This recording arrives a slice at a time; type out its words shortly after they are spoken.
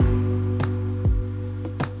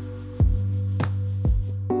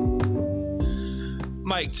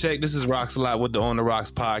Mic check. This is Rocks a Lot with the On the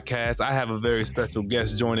Rocks podcast. I have a very special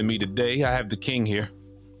guest joining me today. I have the King here.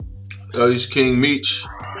 It's King Meech.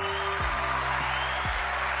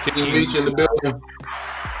 King Meech in the building.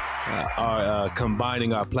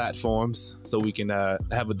 Combining our platforms so we can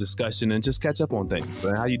have a discussion and just catch up on things.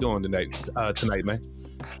 How you doing tonight, man?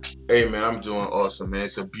 Hey, man, I'm doing awesome, man.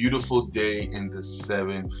 It's a beautiful day in the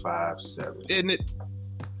 757. Isn't it?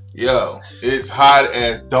 Yo, it's hot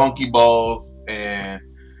as donkey balls, and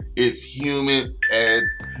it's humid as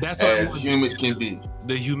humid can be.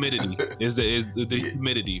 The humidity is the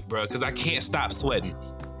humidity, bro. Because I can't stop sweating.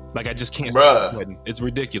 Like I just can't stop sweating. It's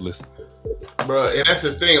ridiculous, bro. And that's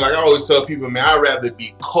the thing. Like I always tell people, man, I'd rather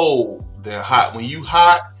be cold than hot. When you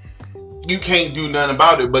hot, you can't do nothing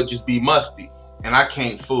about it but just be musty, and I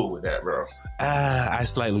can't fool with that, bro. I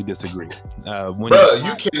slightly disagree.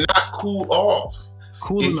 You cannot cool off.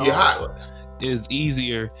 Cooling off is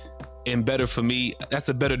easier and better for me. That's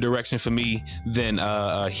a better direction for me than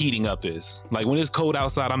heating up is. Like when it's cold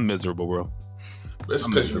outside, I'm miserable, bro. That's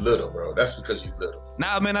because you're little, bro. That's because you're little.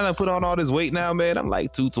 Nah, man, I done put on all this weight now, man. I'm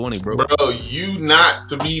like 220, bro. Bro, you not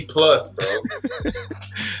 3+, bro.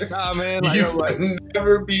 Nah, man. Like, you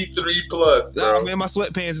never be 3+, bro. Nah, man, my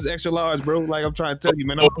sweatpants is extra large, bro. Like I'm trying to tell you,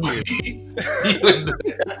 man. I'm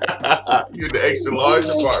You're the extra large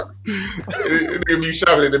department. You're be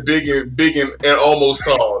shopping in the big and almost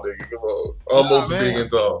tall, nigga. Come on. Almost big and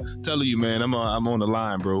tall. Telling you, man, I'm on the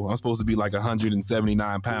line, bro. I'm supposed to be like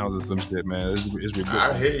 179 pounds or some shit, man. It's ridiculous.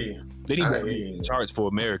 I hear you. They need to charge for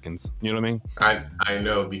Americans. You know what I mean? I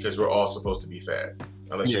know, because we're all supposed to be fat,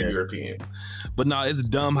 unless you're European. But no, it's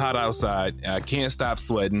dumb hot outside. I can't stop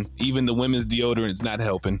sweating. Even the women's deodorant's not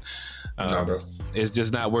helping. No, bro. It's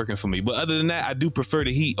just not working for me. But other than that, I do prefer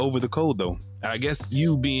the heat over the cold, though. I guess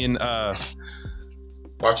you being...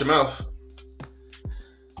 Watch your mouth.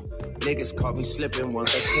 Niggas caught me slipping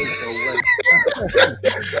once I came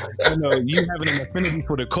I know you having an affinity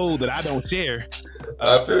for the cold that I don't share.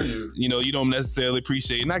 I feel you. You know, you don't necessarily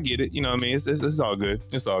appreciate it, and I get it. You know what I mean? It's all good.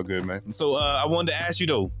 It's all good, man. So I wanted to ask you,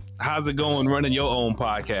 though, how's it going running your own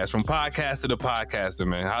podcast? From podcaster to podcaster,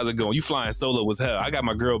 man. How's it going? You flying solo as hell. I got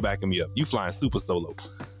my girl backing me up. You flying super solo.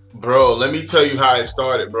 Bro, let me tell you how it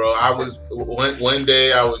started, bro. I was one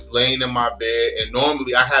day I was laying in my bed, and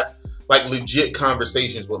normally I have like legit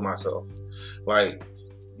conversations with myself. Like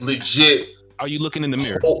legit. Are you looking in the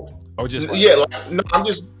mirror? Or just no, I'm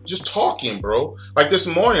just talking, bro. Like this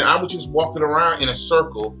morning, I was just walking around in a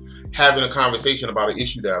circle having a conversation about an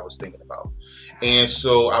issue that I was thinking about. And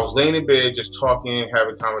so I was laying in bed just talking,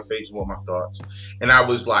 having a conversation with my thoughts. And I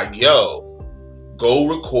was like, yo, go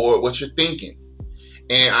record what you're thinking.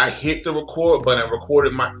 And I hit the record button and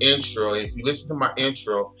recorded my intro. And if you listen to my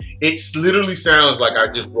intro, it literally sounds like I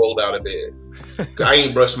just rolled out of bed. I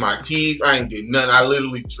ain't brushed my teeth. I ain't did nothing. I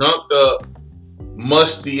literally jumped up,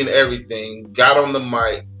 musty and everything, got on the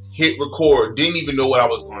mic, hit record, didn't even know what I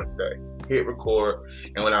was going to say. Hit record.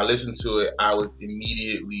 And when I listened to it, I was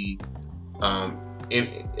immediately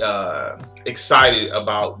excited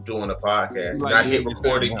about doing a podcast. Like, and I hit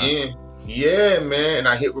record again. Yeah, man. And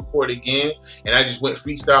I hit record again, and I just went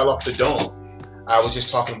freestyle off the dome. I was just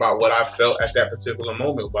talking about what I felt at that particular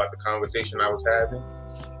moment about the conversation I was having.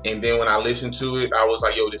 And then when I listened to it, I was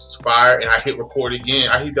like, yo, this is fire. And I hit record again.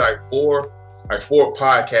 I hit like four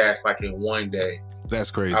podcasts like in one day.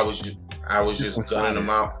 That's crazy. I was just gunning them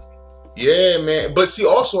out. Yeah, man. But see,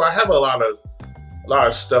 also I have a lot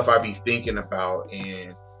of stuff I be thinking about,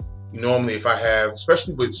 and normally if I have,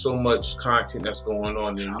 especially with so much content that's going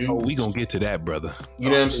on in the news. Oh, we gonna get to that, brother. You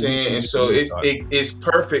know what I'm saying? And so it's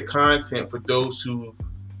perfect content for those who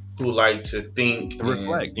like to think and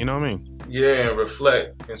reflect. You know what I mean? Yeah, and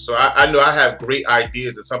reflect. And so I know I have great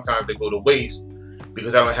ideas, and sometimes they go to waste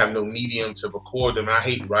because I don't have no medium to record them. And I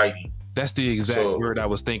hate writing. That's the exact word I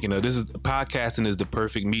was thinking of. Podcasting is the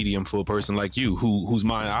perfect medium for a person like you whose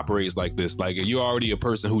mind operates like this. Like you're already a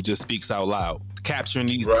person who just speaks out loud. Capturing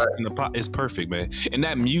these in the is perfect, man. And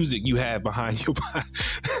that music you have behind you,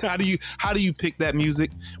 how do you pick that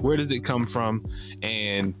music? Where does it come from?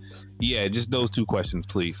 And yeah, just those two questions,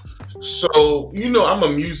 please. So, you know, I'm a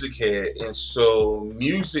music head, and so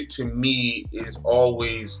music to me is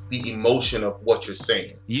always the emotion of what you're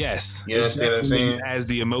saying. Yes. You understand what I'm saying? As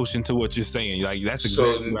the emotion to what you're saying. Like that's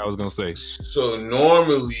exactly what I was gonna say. So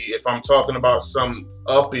normally if I'm talking about some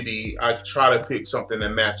uppity, I try to pick something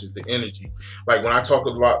that matches the energy. Like when I talked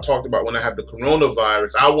about when I had the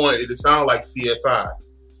coronavirus, I wanted it to sound like CSI.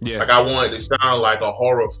 Yeah. Like I wanted to sound like a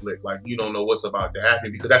horror flick, like you don't know what's about to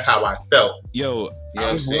happen, because that's how I felt. Yo, you know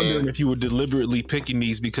I was wondering if you were deliberately picking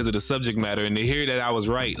these because of the subject matter, and to hear that I was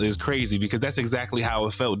right is crazy, because that's exactly how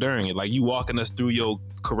it felt during it. Like you walking us through your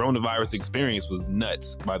coronavirus experience was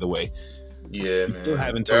nuts, by the way. Yeah, man. Still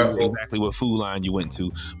haven't told me exactly what food line you went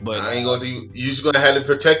to, but I ain't gonna. You just gonna have to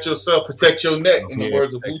protect yourself, protect your neck. In the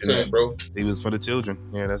words of Wu-Tang, bro. It was for the children.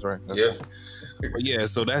 Yeah, that's right. That's right. But yeah,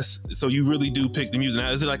 so you really do pick the music. Now,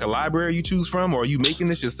 is it like a library you choose from, or are you making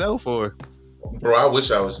this yourself, or? Bro, I wish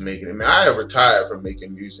I was making it, man. I have retired from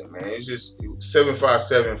making music, man. It's just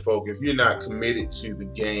 757 folk. If you're not committed to the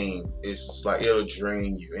game, it's just like it'll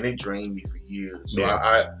drain you, and it drained me for years. So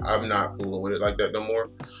I'm not fooling with it like that no more.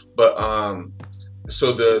 But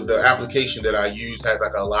so the application that I use has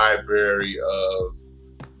like a library of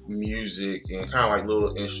music and kind of like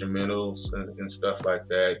little instrumentals and stuff like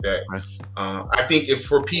that. I think if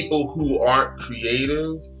for people who aren't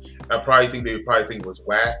creative, they would probably think it was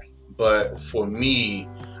whack. But for me,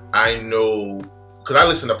 I know, because I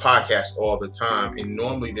listen to podcasts all the time, and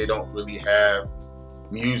normally they don't really have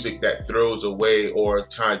music that throws away or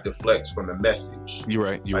kind of deflects from the message. You're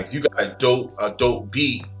right. Like you got a dope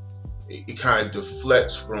beat, it kind of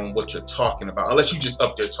deflects from what you're talking about, unless you just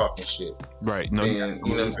up there talking shit. Right. No, and,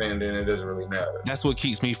 you know what I'm saying? Then it doesn't really matter. That's what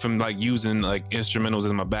keeps me from like using like instrumentals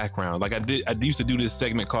in my background. Like I used to do this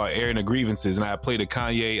segment called Airing the Grievances, and I played a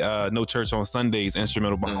Kanye No Church on Sundays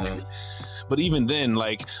instrumental behind it. But even then,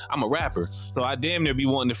 like, I'm a rapper, so I damn near be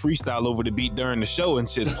wanting to freestyle over the beat during the show and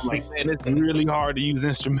shit. So I'm like, man, it's really hard to use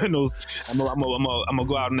instrumentals. I'm gonna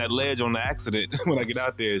go out on that ledge on the accident when I get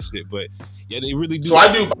out there and shit. But yeah, they really do. So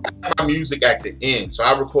I do my music at the end. So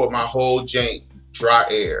I record my whole jank dry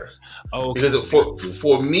air. Oh, okay. Because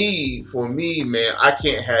for me, man, I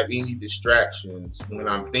can't have any distractions when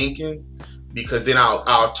I'm thinking, because then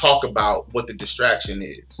I'll talk about what the distraction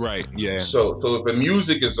is. Right. Yeah. So if the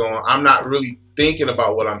music is on, I'm not really thinking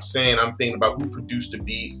about what I'm saying. I'm thinking about who produced the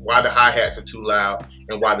beat, why the hi-hats are too loud,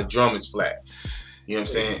 and why the drum is flat. You know what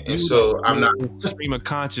I'm saying? And so I'm not stream of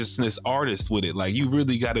consciousness artist with it. Like you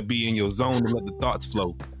really got to be in your zone and let the thoughts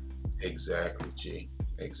flow. Exactly, G.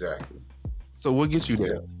 Exactly. So what gets you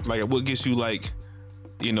there? Like what gets you like,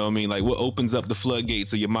 you know what I mean? Like what opens up the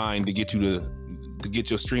floodgates of your mind to get you to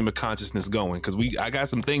get your stream of consciousness going? Because I got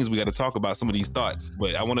some things we got to talk about, some of these thoughts,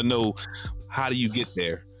 but I want to know, how do you get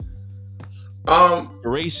there?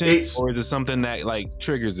 Inspiration, or is it something that like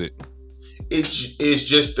triggers it? It's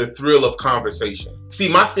just the thrill of conversation. See,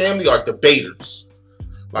 my family are debaters.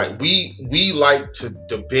 Like we like to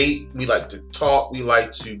debate, we like to talk, we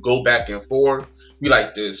like to go back and forth, we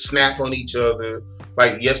like to snap on each other.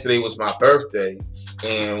 Like yesterday was my birthday,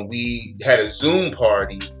 and we had a Zoom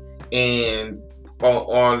party, and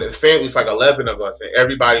on the family, it's like 11 of us, and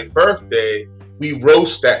everybody's birthday, we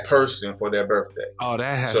roast that person for their birthday. Oh,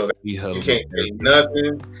 that has so to be hilarious. You can't say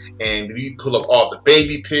nothing, and we pull up all the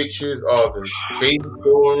baby pictures, all the baby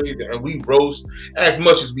stories, and we roast as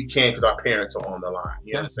much as we can because our parents are on the line.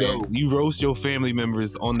 You know what I'm saying? You roast your family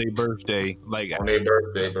members on their birthday, like on their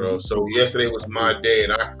birthday, bro. So yesterday was my day,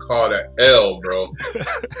 and I caught an L, bro.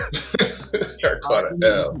 I caught an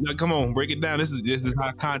L. Now, come on, break it down. This is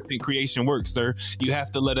how content creation works, sir. You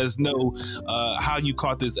have to let us know how you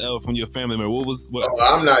caught this L from your family member. Oh,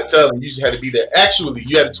 I'm not telling you. You just had to be there. Actually,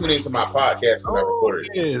 you had to tune into my podcast when I recorded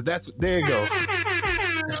it. There you go.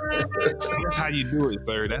 That's how you do it,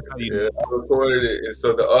 sir. That's how you do it. I recorded it, and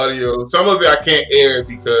so the audio, some of it I can't air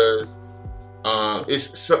because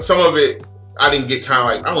some of it I didn't get kind of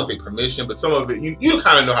like, I don't want to say permission, but some of it you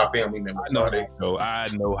kind of know how family members are. I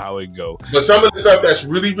know how it go. But some of the stuff that's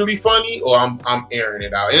really, really funny, or I'm airing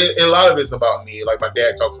it out, and a lot of it's about me. Like my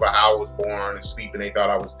dad talks about how I was born and sleep, and they thought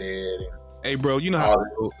I was dead. And, hey, bro, you know how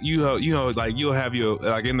you know, like you'll have your,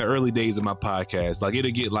 like in the early days of my podcast, like it'll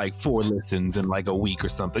get like 4 listens in like a week or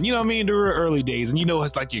something. You know what I mean? The early days, and you know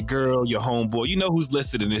it's like your girl, your homeboy, you know who's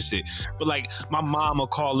listening to this shit. But like my mom will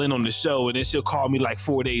call in on the show, and then she'll call me like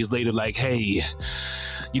 4 days later, like, hey,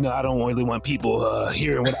 you know, I don't really want people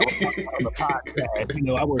hearing what I was talking about on the podcast. You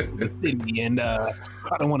know, I work in the city, and I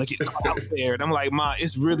don't want to get caught out there. And I'm like, Ma,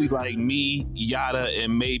 it's really like me, Yada,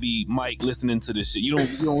 and maybe Mike listening to this shit. You don't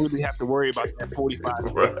really have to worry about that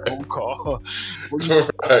 45-minute phone call.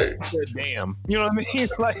 Right. Damn. You know what I mean?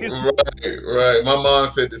 Like, right. My mom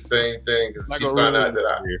said the same thing because she found out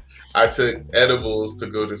that I took edibles to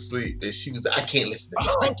go to sleep, and she was like, I can't listen to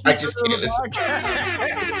this. I just can't listen.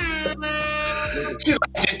 She's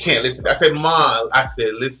like, I just can't listen. I said, Mom,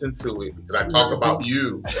 listen to it because I talk about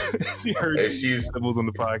you. She heard she's edibles on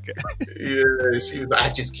the podcast. Yeah, she was like, I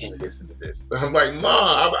just can't listen to this. I'm like,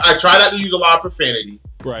 Mom, I try not to use a lot of profanity.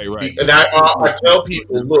 Right. And I tell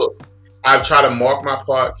people, look, I try to mark my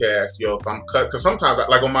podcast, if I'm cut, because sometimes,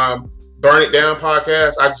 like on my Burn It Down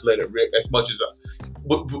podcast, I just let it rip as much as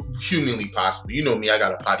humanly possible. You know me, I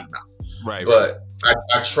got a potty mouth. Right. But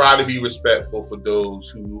I try to be respectful for those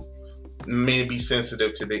who may be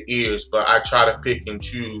sensitive to their ears, but I try to pick and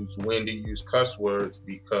choose when to use cuss words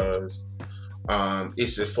because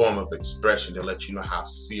it's a form of expression to let you know how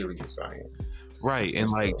serious I am. Right.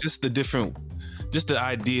 And like just the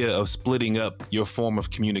idea of splitting up your form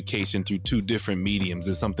of communication through two different mediums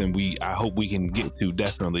is something I hope we can get to,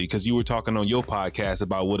 definitely, because you were talking on your podcast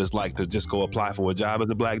about what it's like to just go apply for a job as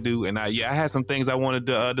a black dude, and I had some things I wanted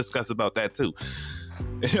to discuss about that too.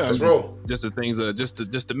 Let's roll. Just the things, just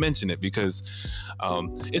to mention it, because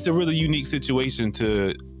it's a really unique situation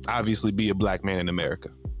to obviously be a black man in America.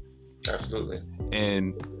 Absolutely.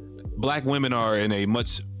 And black women are in a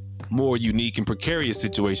much more unique and precarious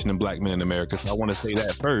situation than black men in America. So I want to say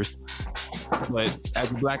that first. But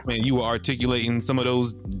as a black man, you were articulating some of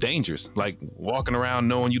those dangers, like walking around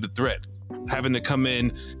knowing you the threat, having to come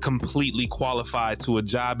in completely qualified to a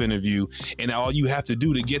job interview, and all you have to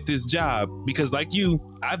do to get this job, because like you,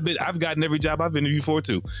 I've gotten every job I've interviewed for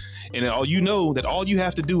too, and all you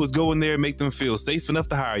have to do is go in there and make them feel safe enough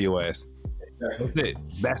to hire your ass. Exactly. That's it.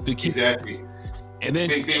 That's the key. Exactly. And then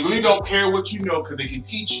they really don't care what you know because they can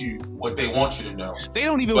teach you what they want you to know. They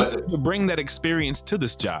don't even want to bring that experience to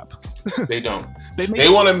this job. They don't. They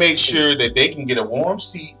want to make sure that they can get a warm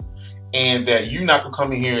seat and that you're not going to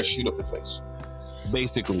come in here and shoot up the place.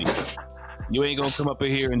 Basically. You ain't going to come up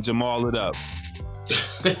in here and Jamal it up.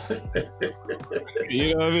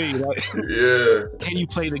 You know what I mean? Like, yeah. Can you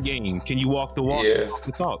play the game? Can you walk the walk? Yeah. Walk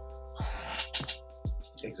the talk?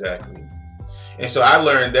 Exactly. And so I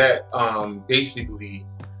learned that basically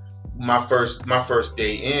my first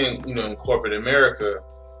day in, in corporate America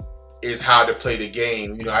is how to play the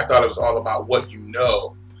game. I thought it was all about what you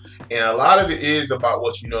know. And a lot of it is about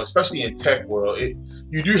what you know, especially in tech world.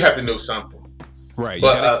 You do have to know something. Right.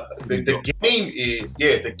 But the game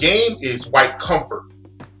is white comfort.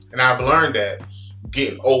 And I've learned that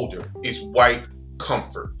getting older is white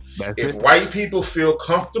comfort. If white people feel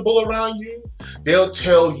comfortable around you, they'll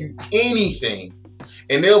tell you anything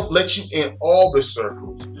and they'll let you in all the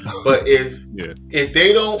circles. But if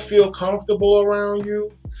they don't feel comfortable around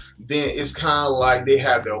you, then it's kind of like they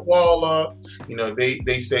have their wall up.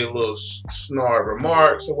 They say little snarl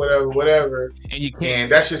remarks or whatever.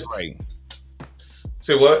 And that's just right.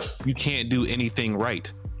 Say what? You can't do anything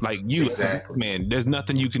right. Like you, exactly. Man, there's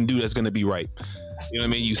nothing you can do that's going to be right. You know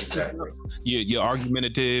what I mean? You're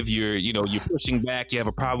argumentative. You're pushing back. You have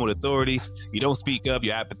a problem with authority. You don't speak up.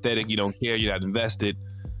 You're apathetic. You don't care. You're not invested.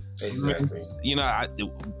 Exactly.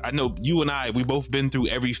 I know you and we both been through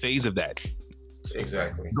every phase of that.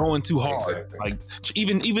 Exactly. Going too hard. Exactly. Like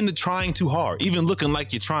even the trying too hard. Even looking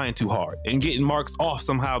like you're trying too hard and getting marks off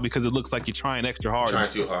somehow because it looks like you're trying extra hard. Trying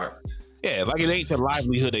too hard. Yeah, like it ain't your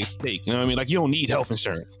livelihood at stake. You know what I mean? Like you don't need health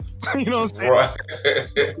insurance. You know what I'm saying? Right.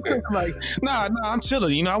 Like, nah, I'm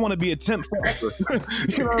chilling. I want to be a temp forever.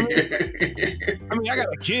 You know what I mean? I mean, I got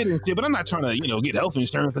a kid and shit, but I'm not trying to, get health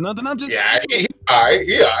insurance or nothing. I'm just all right.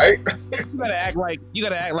 You gotta act like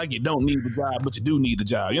you don't need the job, but you do need the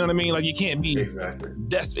job. You know what I mean? Like you can't be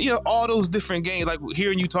desperate. All those different games. Like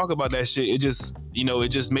hearing you talk about that shit, it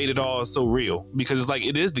just made it all so real because it's like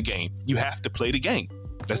it is the game. You have to play the game.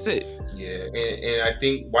 That's it. Yeah, and I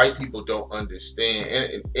think white people don't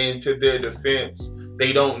understand. And to their defense,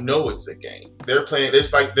 they don't know it's a game. They're playing.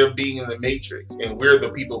 It's like they're being in the Matrix, and we're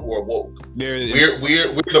the people who are woke. We're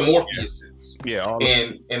the Morpheuses. Yeah.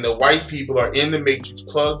 And the white people are in the Matrix,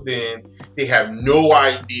 plugged in. They have no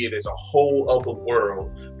idea there's a whole other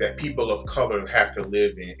world that people of color have to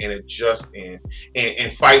live in and adjust in,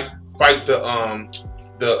 and fight the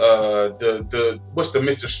what's the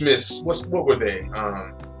Mr. Smiths? What were they?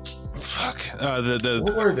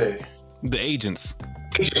 What were they? The agents.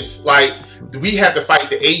 Like we have to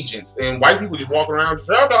fight the agents, and white people just walk around.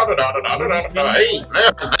 Hey,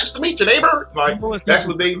 nice to meet you, neighbor. Like that's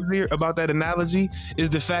what they hear about that analogy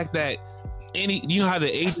is the fact that how the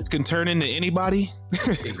agents can turn into anybody.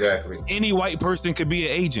 Exactly. Any white person could be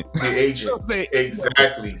an agent. The agent.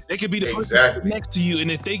 Exactly. They could be the person next to you,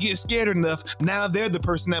 and if they get scared enough, now they're the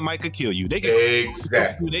person that could kill you. They could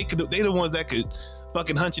They the ones that could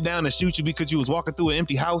fucking hunt you down and shoot you because you was walking through an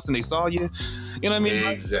empty house and they saw you. You know what I mean?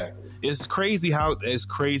 Exactly. Like, it's crazy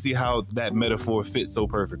how that metaphor fits so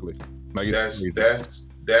perfectly. Like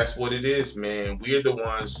That's what it is, man. We're the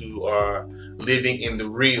ones who are living in the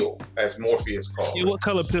real, as Morpheus called Yeah, it. what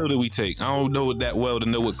color pill did we take? I don't know it that well to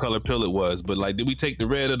know what color pill it was, but like, did we take the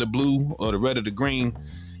red or the blue or the red or the green?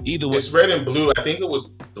 Either way, It's red and blue. I think it was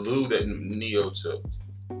blue that Neo took.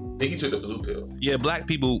 I think he took the blue pill. yeah, black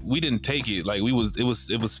people, we didn't take it. Like it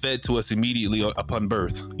was fed to us immediately upon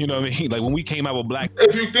birth. You know what I mean? Like when we came out with black.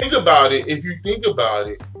 If you think about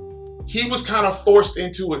it, he was kind of forced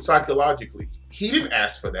into it psychologically. He didn't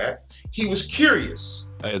ask for that. He was curious.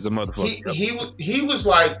 As a motherfucker, He was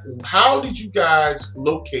like, how did you guys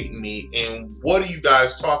locate me and what are you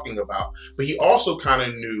guys talking about? But he also kind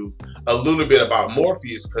of knew a little bit about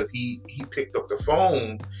Morpheus because he picked up the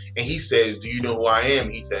phone and he says, do you know who I am?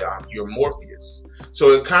 He said, you're Morpheus.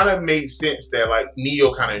 So it kind of made sense that like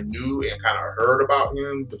Neo kind of knew and kind of heard about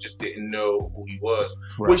him, but just didn't know who he was,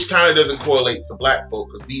 right. Which kind of doesn't correlate to black folk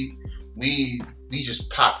because we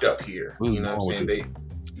just popped up here. You know what I'm saying?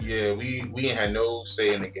 We ain't had no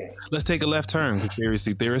say in the game. Let's take a left turn,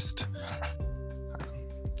 conspiracy theorist.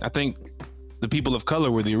 I think the people of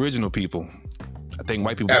color were the original people. I think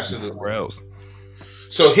white people absolutely were somewhere else.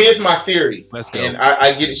 So here's my theory. Let's go. And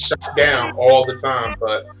I get it shot down all the time,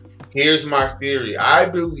 but here's my theory. I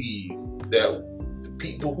believe that the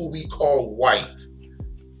people who we call white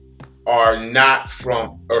are not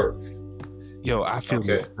from Earth. Yo, I feel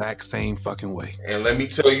the exact same fucking way. And let me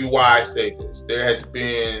tell you why I say this. There has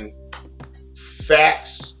been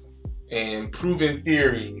facts and proven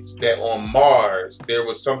theories that on Mars, there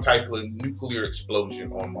was some type of nuclear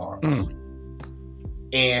explosion on Mars.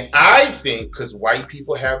 And I think, because white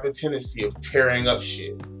people have a tendency of tearing up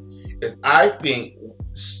shit, is I think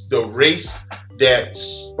the race that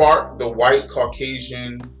sparked the white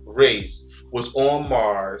Caucasian race was on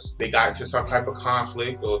Mars. They got into some type of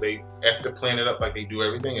conflict, or they effed the planet up like they do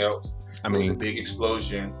everything else. It was a big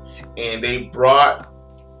explosion, and they brought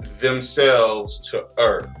themselves to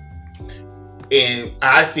Earth. And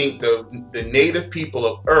I think the native people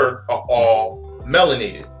of Earth are all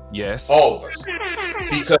melanated. Yes, all of us,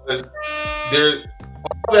 because there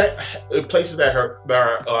all that places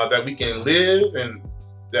that we can live and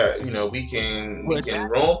that we can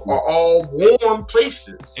roam are all warm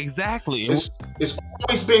places. Exactly. It's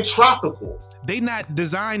always been tropical. They not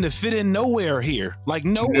designed to fit in nowhere here. Like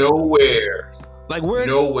nowhere. Like where?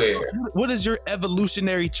 Nowhere. What is your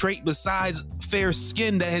evolutionary trait besides fair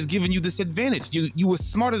skin that has given you this advantage? You were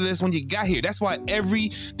smarter than this when you got here. That's why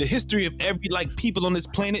the history of every like people on this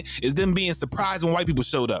planet is them being surprised when white people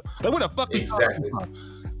showed up. Like what the fuck?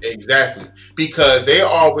 Exactly. Because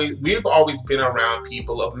we've always been around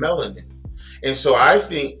people of melanin. And so I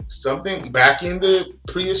think something back in the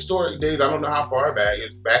prehistoric days, I don't know how far back,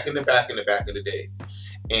 it's back in the back of the day.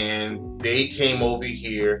 And they came over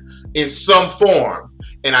here in some form.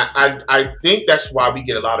 And I think that's why we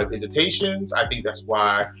get a lot of visitations. I think that's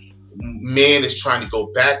why man is trying to go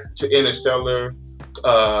back to interstellar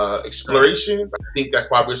explorations. I think that's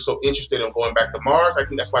why we're so interested in going back to Mars. I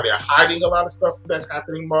think that's why they're hiding a lot of stuff that's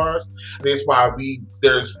happening Mars. That's why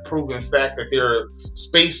there's proven fact that there are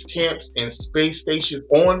space camps and space stations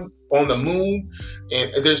on the moon.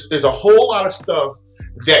 And there's a whole lot of stuff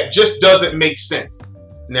that just doesn't make sense.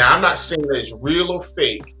 Now, I'm not saying that it's real or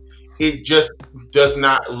fake. It just does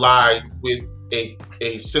not lie with a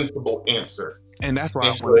sensible answer. And that's why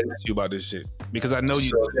I want to ask you about this shit. Because I know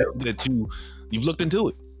you've looked into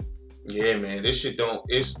it. Yeah, man. This shit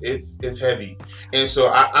it's heavy. And so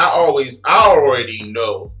I already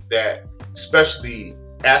know that especially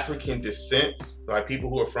African descent, like people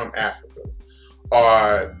who are from Africa,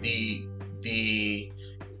 are we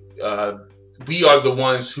are the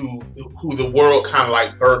ones who the world kind of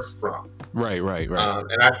like birthed from. Right.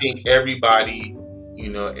 And I think everybody,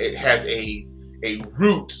 it has a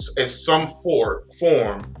root as some form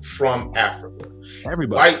from Africa.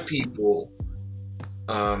 Everybody. White people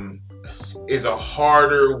is a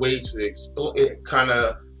harder way to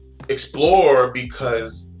explore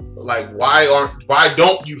because, like, why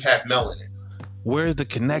don't you have melanin? Where's the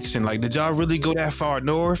connection? Like, did y'all really go that far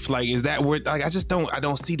north? Like, is that where? Like, I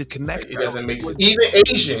don't see the connection. It doesn't make sense. Even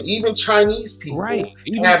Asian, even Chinese people,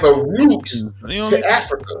 even have a root to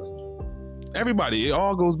Africa. Everybody, it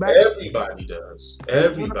all goes back. Everybody does.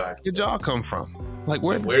 Everybody. Where did y'all come from? Like,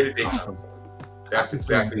 where did they come from? That's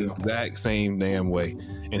exactly the exact same damn way.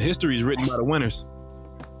 And history is written by the winners.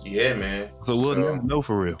 Yeah, man. So we'll never know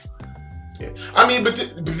for real. Yeah. I mean, but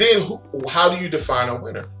then how do you define a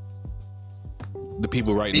winner? The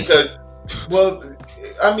people right now. Because, well,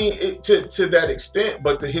 I mean, to that extent,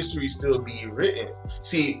 but the history still be written.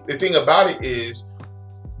 See, the thing about it is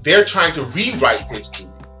they're trying to rewrite history.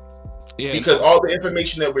 Yeah. Because all the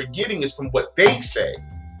information that we're getting is from what they say.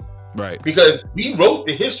 Right. Because we wrote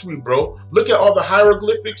the history, bro. Look at all the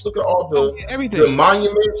hieroglyphics. Look at all everything. The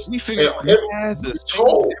monuments. We figured we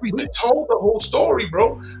told the whole story,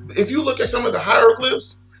 bro. If you look at some of the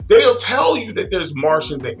hieroglyphs, they'll tell you that there's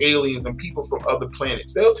Martians and aliens and people from other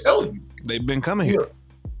planets. They'll tell you. They've been coming here.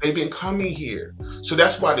 They've been coming here. So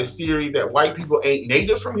that's why the theory that white people ain't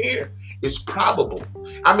native from here is probable.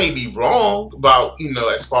 I may be wrong about,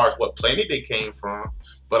 as far as what planet they came from,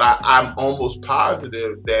 but I'm almost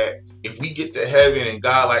positive that if we get to heaven and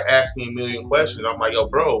God like asks me a million questions, I'm like, yo,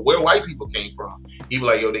 bro, where white people came from? He be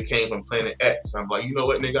like, yo, they came from planet X. I'm like, you know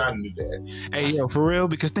what, nigga, I knew that. Hey, yo, for real,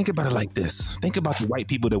 because think about it like this. Think about the white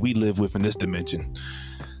people that we live with in this dimension.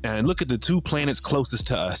 And look at the 2 planets closest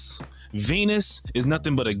to us. Venus is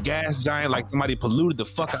nothing but a gas giant, like somebody polluted the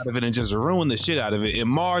fuck out of it and just ruined the shit out of it. And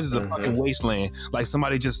Mars is a fucking wasteland, like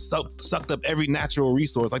somebody just sucked up every natural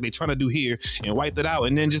resource like they trying to do here and wiped it out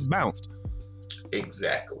and then just bounced.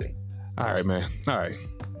 Exactly. All right, man. All right.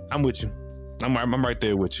 I'm with you. I'm right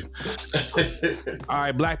there with you. All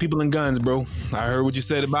right, black people and guns, bro. I heard what you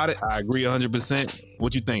said about it. I agree 100%.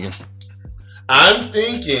 What you thinking? I'm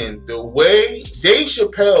thinking the way Dave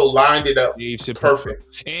Chappelle lined it up,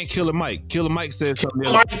 perfect. And Killer Mike. Killer Mike said something.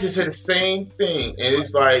 Killer Mike just said the same thing, and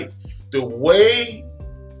it's like the way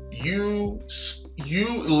you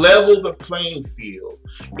level the playing field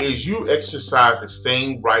is you exercise the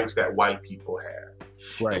same rights that white people have.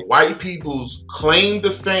 Right. And white people's claim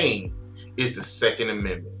to fame is the Second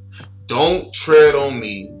Amendment. Don't tread on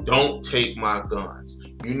me. Don't take my guns.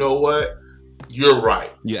 You know what? You're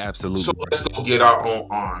right. Yeah, absolutely. So let's go get our own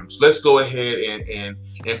arms. Let's go ahead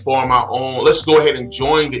and form our own. Let's go ahead and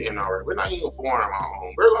join the NRA. We're not even forming our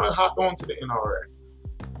own. We're going to hop onto the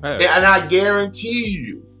NRA. Hey. And I guarantee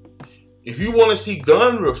you, if you want to see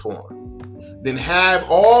gun reform, then have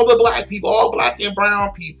all the black people, all black and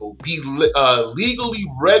brown people, be legally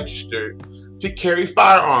registered to carry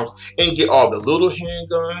firearms and get all the little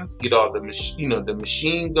handguns, get all the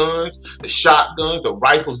machine guns, the shotguns, the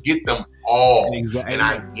rifles, get them all. Exactly. And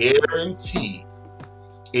I guarantee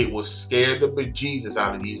it will scare the bejesus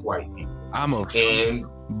out of these white people. I'm a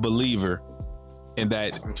believer in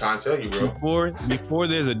that. I'm trying to tell you, bro. Before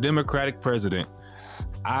there's a Democratic president,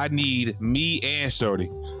 I need me and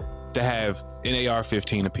Shorty to have an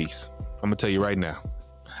AR-15 apiece. I'm gonna tell you right now.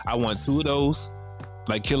 I want 2 of those.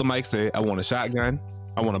 Like Killer Mike said, I want a shotgun,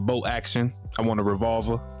 I want a bolt action, I want a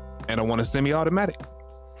revolver, and I want a semi-automatic.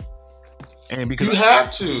 And because you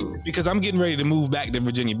have to, because I'm getting ready to move back to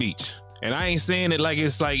Virginia Beach, and I ain't saying it like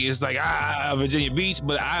it's like Virginia Beach,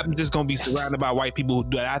 but I'm just gonna be surrounded by white people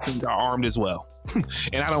that I think are armed as well,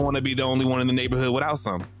 and I don't want to be the only one in the neighborhood without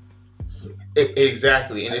some.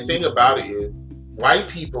 Exactly, and the thing about it is, white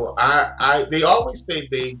people, they always say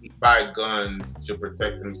they buy guns to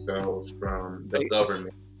protect themselves from the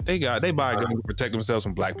government. They buy guns to protect themselves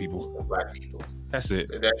from black people. That's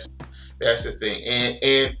it. That's the thing.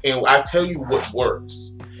 And I tell you what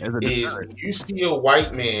works is when you see a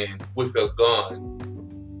white man with a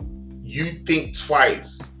gun, you think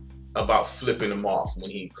twice about flipping him off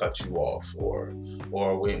when he cuts you off or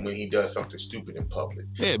when he does something stupid in public.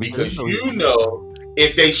 Yeah, because you know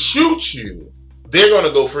if they shoot you, they're going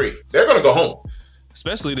to go free. They're going to go home.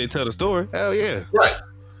 Especially if they tell the story. Hell yeah. Right.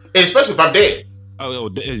 And especially if I'm dead. Oh,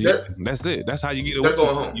 that's it. That's how you get away. They're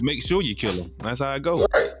going home. You make sure you kill them. That's how it goes.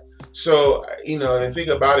 Right. So, the thing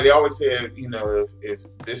about it, they always say, if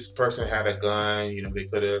this person had a gun, they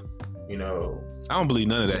could have, I don't believe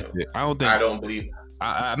none of that shit. I don't believe.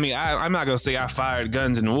 I mean, I'm not going to say I fired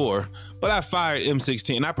guns in the war, but I fired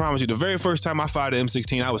M16. And I promise you, the very first time I fired an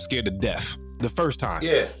M16, I was scared to death. The first time.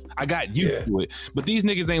 Yeah. I got used to it. But these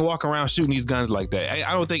niggas ain't walking around shooting these guns like that.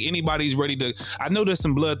 I don't think anybody's ready to. I know there's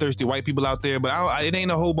some bloodthirsty white people out there, but it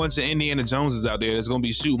ain't a whole bunch of Indiana Joneses out there that's going to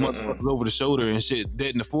be shooting motherfuckers over the shoulder and shit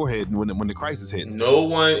dead in the forehead when the crisis hits. No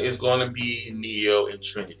one is going to be Neo in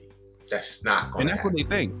Trinity. That's not going to happen. And that's what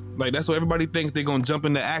they think. Like, that's what everybody thinks. They're going to jump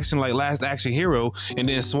into action like Last Action Hero and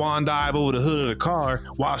then swan dive over the hood of the car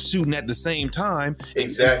while shooting at the same time.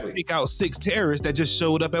 Exactly. Take out 6 terrorists that just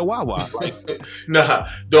showed up at Wawa. Like, nah.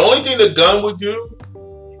 The only thing the gun would do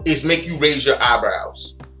is make you raise your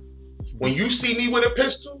eyebrows. When you see me with a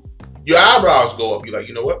pistol, your eyebrows go up. You're like,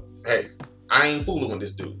 you know what? Hey, I ain't fooling with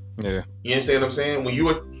this dude. Yeah. You understand what I'm saying?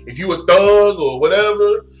 If you a thug or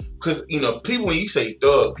whatever, because, people, when you say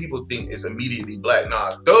thug, people think it's immediately black.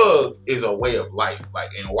 Nah, thug is a way of life. Like,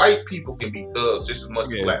 and white people can be thugs just as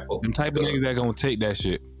much as black folks. Them type of niggas that gonna take that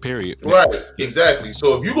shit, period. Right, exactly.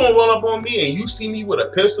 So if you gonna run up on me and you see me with a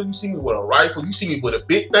pistol, you see me with a rifle, you see me with a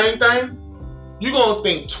big thing, you're gonna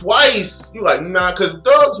think twice. You're like, nah, because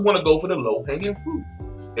thugs want to go for the low-hanging fruit.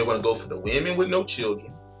 They want to go for the women with no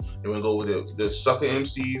children. They're gonna go with the sucker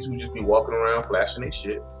MCs who just be walking around flashing their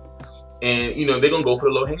shit. And, you know, they're gonna go for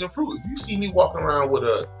the low-hanging fruit. If you see me walking around with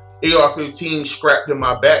a AR-15 strapped in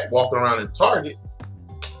my back, walking around in Target,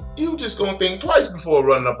 you just gonna think twice before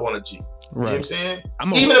running up on a Jeep. Right. You know what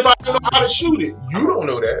I'm saying? Even if I don't know how to shoot it, you don't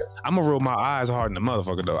know that. I'm gonna roll my eyes hard in the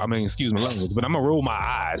motherfucker though. I mean, excuse my language, but I'm gonna roll my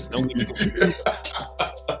eyes. I'm gonna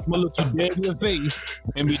look you dead in the face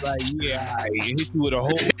and be like, yeah, I hit you with a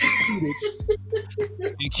whole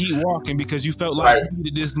and keep walking because you felt like you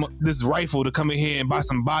needed this rifle to come in here and buy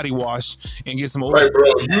some body wash and get some oil. Right, bro.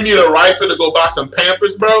 You need a rifle to go buy some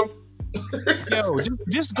Pampers, bro? Yo,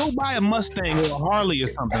 just go buy a Mustang or a Harley or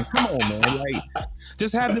something. Come on, man. Like,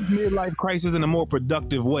 just have this midlife crisis in a more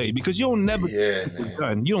productive way because you'll never get this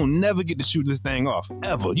done. You don't never get to shoot this thing off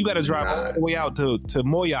ever. You got to drive all the way out to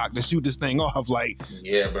Moyoc to shoot this thing off. Like,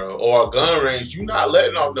 yeah, bro. Or a gun range, you not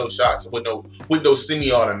letting off no shots with no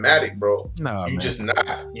semi-automatic, bro. No, you man. Just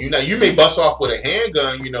not. You may bust off with a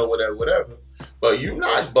handgun, you know, whatever. But you're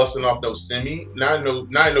not busting off no semi, not in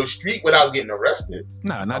no street without getting arrested.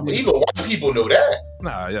 Nah, not even white people know that.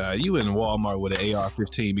 Nah, yeah, you in Walmart with an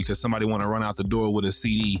AR-15 because somebody want to run out the door with a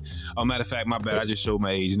CD. Oh, matter of fact, my bad, I just showed my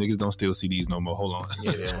age. Niggas don't steal CDs no more. Hold on.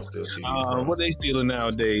 Yeah, they don't steal CDs. What they stealing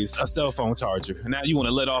nowadays? A cell phone charger. Now you want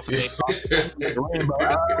to let off a rainbow.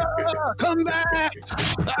 Come back!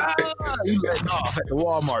 You letting off at the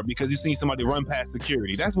Walmart because you seen somebody run past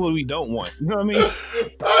security. That's what we don't want. You know what I mean? All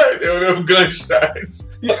right, they them gunshots.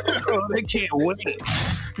 They can't wait.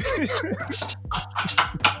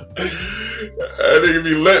 They can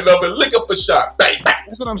be letting up and lick up a shot. Bang, bang.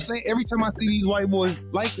 That's what I'm saying. Every time I see these white boys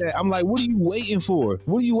like that, I'm like, what are you waiting for?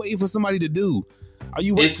 What are you waiting for somebody to do? Are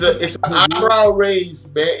you? It's an eyebrow raise,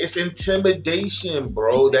 man. It's intimidation,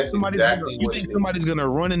 bro. That's exactly what you think somebody's gonna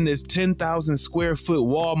run in this 10,000 square foot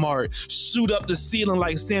Walmart, shoot up the ceiling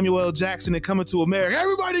like Samuel L. Jackson and Coming to America?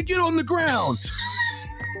 Everybody get on the ground.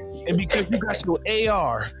 And because you got your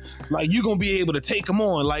AR, like you're gonna be able to take them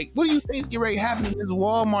on. Like, what do you think's getting ready to happen in this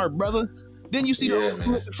Walmart, brother? Then you see the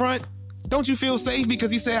at the front. Don't you feel safe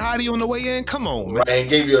because he said hi to you on the way in? Come on, man. Right, and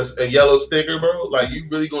gave you a yellow sticker, bro. Like, you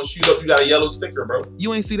really gonna shoot up? You got a yellow sticker, bro.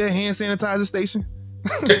 You ain't see that hand sanitizer station?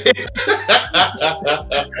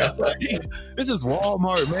 This is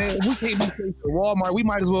Walmart, man. We can't be safe at Walmart. We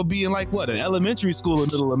might as well be in like what, an elementary school in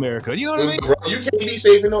Middle America. You know what I mean? Bro, you can't be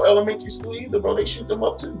safe in no elementary school either, bro. They shoot them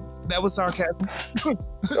up too. That was sarcasm.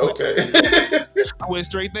 Okay. I went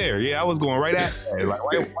straight there. Yeah, I was going right at that. Like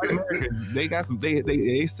white America, they got some.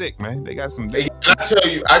 They sick, man. They got some. I tell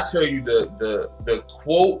you the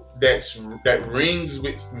quote that rings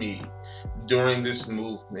with me during this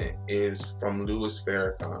movement is from Louis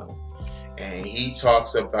Farrakhan, and he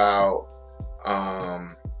talks about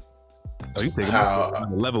you taking how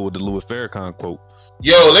level with the Louis Farrakhan quote.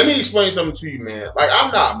 Yo, let me explain something to you, man. Like, I'm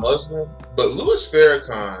not Muslim, but Louis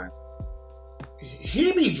Farrakhan,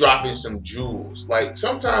 he be dropping some jewels. Like,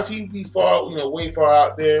 sometimes he be far, way far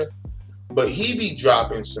out there, but he be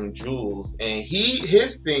dropping some jewels. And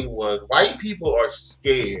his thing was, white people are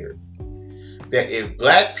scared that if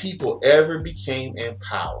black people ever became in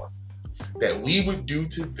power, that we would do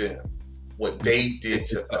to them what they did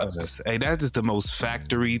to us. Hey, that is the most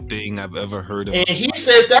factory thing I've ever heard of. And he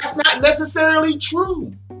said that's not necessarily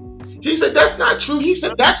true. He said that's not true. He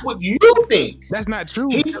said that's what you think. That's not true.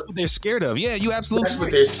 That's what they're scared of. Yeah, you absolutely.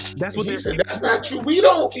 That's what they said. That's not true. We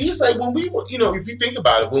don't. He's like, when we were, if you think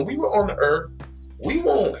about it, when we were on the earth, we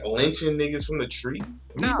won't lynching niggas from the tree.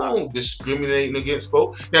 We won't discriminating against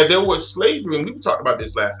folk. Now there was slavery, and we talked about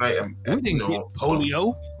this last night. We didn't get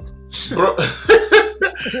polio, bro.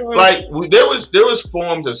 Like there was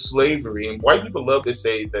forms of slavery, and white people love to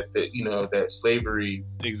say that that slavery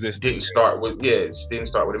didn't start with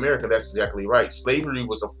America. That's exactly right. Slavery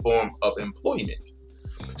was a form of employment.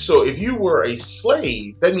 So if you were a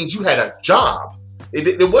slave, that means you had a job.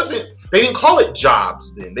 It wasn't. They didn't call it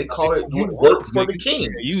jobs then. They call it you worked for the king.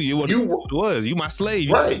 You my slave.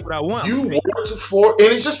 You right. What I want. You worked for,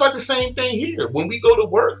 and it's just like the same thing here. When we go to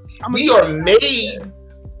work, we are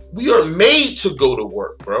made to go to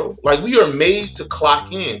work, bro. Like, we are made to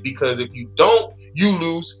clock in, because if you don't, you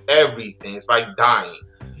lose everything. It's like dying.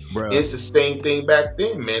 Bro. It's the same thing back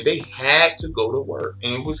then, man. They had to go to work,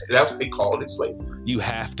 and that's what they called it, slavery. You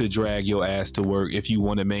have to drag your ass to work if you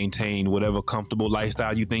want to maintain whatever comfortable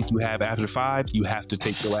lifestyle you think you have after 5. You have to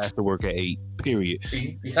take your ass to work at 8. Period.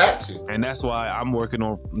 You have to, and that's why I'm working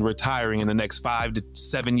on retiring in the next 5 to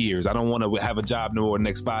 7 years. I don't want to have a job no more the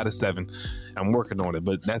next 5 to 7. I'm working on it,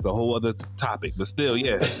 but that's a whole other topic. But still,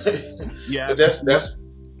 yeah. But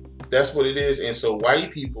that's what it is. And so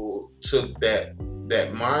white people took that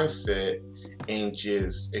mindset and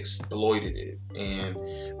just exploited it.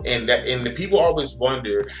 And the people always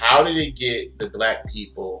wondered, how did it get the black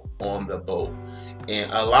people on the boat? And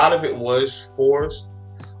a lot of it was forced,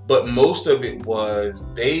 but most of it was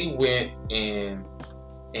they went and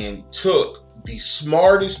took the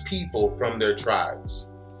smartest people from their tribes.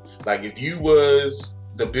 Like if you was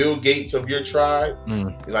the Bill Gates of your tribe,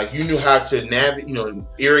 like you knew how to navigate,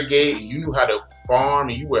 irrigate, and you knew how to farm,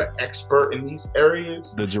 and you were an expert in these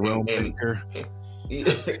areas. The Jerome Baker. Yeah,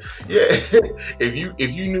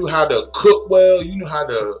 if you knew how to cook well, you knew how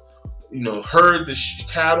to herd the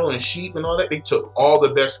cattle and sheep and all that. They took all the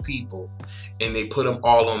best people and they put them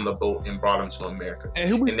all on the boat and brought them to America.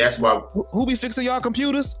 And that's why who be fixing y'all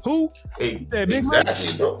computers? Who?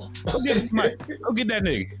 Exactly, bro. Go get that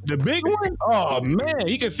nigga. The big one? Oh man,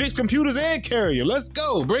 he can fix computers and carry them. Let's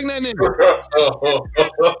go. Bring that nigga.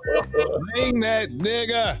 Bring that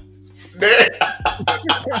nigga.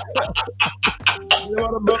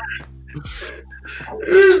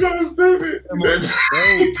 He's so stupid.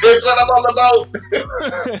 That's what I'm all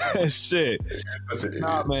about. Shit.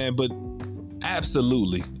 Nah, man, but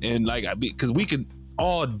absolutely. And like, because we could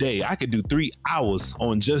all day, I could do 3 hours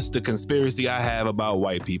on just the conspiracy I have about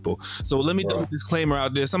white people. So let me throw a disclaimer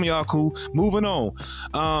out there. Some of y'all cool. Moving on.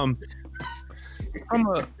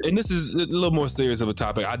 And this is a little more serious of a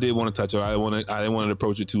topic. I did want to touch on. I didn't want to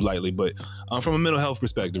approach it too lightly, but from a mental health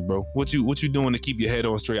perspective, bro, what you doing to keep your head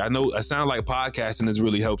on straight? I know I sound like podcasting has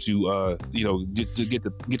really helped you, just to get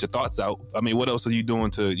your thoughts out. I mean, what else are you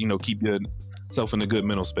doing to keep yourself in a good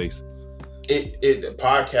mental space?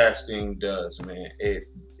 Podcasting does, man.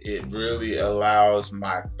 It really allows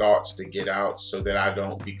my thoughts to get out so that I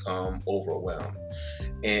don't become overwhelmed,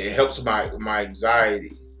 and it helps my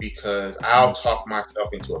anxiety. Because I'll talk myself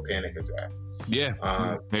into a panic attack. Yeah.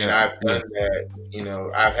 And I've done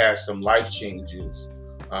that. I've had some life changes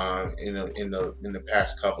in the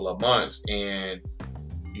past couple of months, and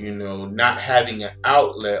not having an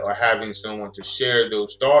outlet or having someone to share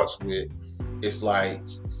those thoughts with, it's like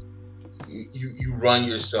you run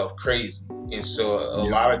yourself crazy. And so a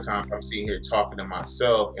lot of times I'm sitting here talking to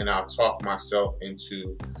myself, and I'll talk myself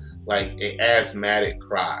into like an asthmatic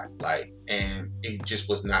cry, and it just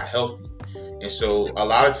was not healthy. And so a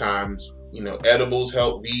lot of times, edibles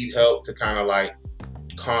help, weed help to kind of like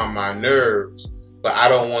calm my nerves, but I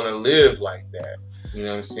don't want to live like that. You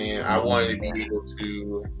know what I'm saying? I wanted to be able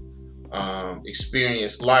to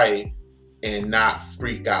experience life and not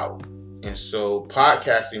freak out. And so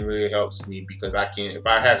podcasting really helps me, because if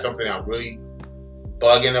I have something I'm really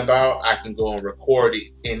bugging about, I can go and record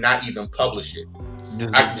it and not even publish it.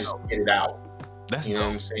 I can just get it out. What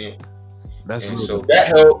I'm saying? So that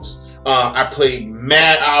helps. I play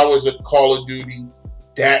mad hours of Call of Duty.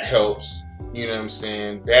 That helps. You know what I'm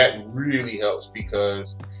saying? That really helps,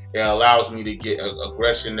 because it allows me to get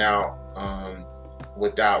aggression out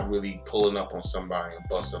without really pulling up on somebody and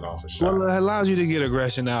busting off a shot. Well, it allows you to get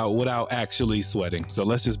aggression out without actually sweating. So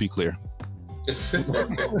let's just be clear.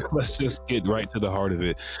 Let's just get right to the heart of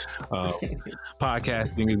it.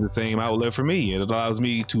 Podcasting is the same outlet for me. It allows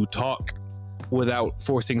me to talk without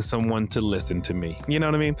forcing someone to listen to me. You know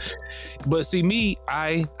what I mean? But see, me,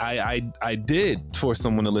 I did force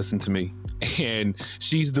someone to listen to me. And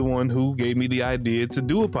she's the one who gave me the idea to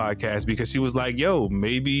do a podcast, because she was like, yo,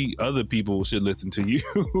 maybe other people should listen to you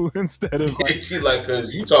instead of like, she like,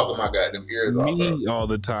 cause you talking my goddamn ears off all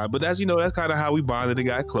the time. But that's kind of how we bonded and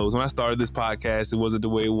got close. When I started this podcast, it wasn't the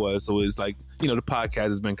way it was. So it's like, the podcast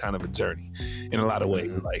has been kind of a journey in a lot of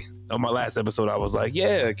ways. Like on my last episode, I was like,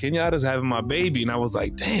 yeah, Kenyatta's having my baby. And I was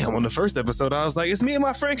like, damn, on the first episode, I was like, it's me and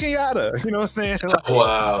my friend Kenyatta. You know what I'm saying? Like,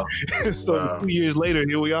 wow. So 2 years later,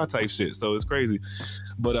 here we are type shit. So it's crazy.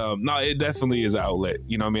 But no, it definitely is an outlet.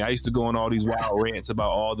 You know what I mean? I used to go on all these wild rants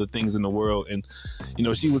about all the things in the world. And,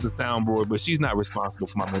 she was a soundboard, but she's not responsible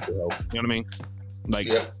for my mental health. You know what I mean? Like,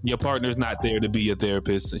 your partner's not there to be a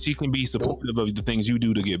therapist. She can be supportive of the things you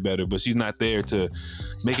do to get better, but she's not there to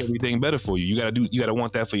make everything better for you. You gotta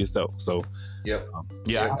want that for yourself. So and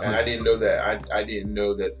I didn't know that. I didn't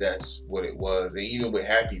know that that's what it was. And even with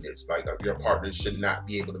happiness, like your partner should not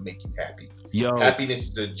be able to make you happy. Happiness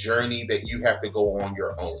is the journey that you have to go on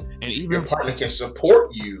your own. And even your partner can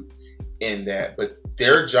support you in that, but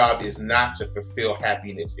their job is not to fulfill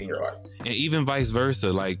happiness in your life. And even vice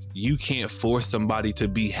versa, like you can't force somebody to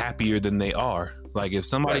be happier than they are. Like if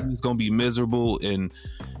somebody is going to be miserable and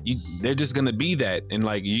they're just going to be that, and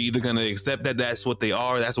like you're either going to accept that that's what they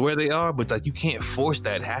are, that's where they are, but like you can't force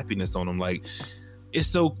that happiness on them. Like it's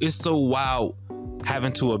so wild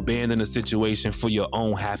having to abandon a situation for your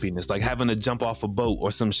own happiness, like having to jump off a boat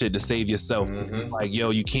or some shit to save yourself. Like,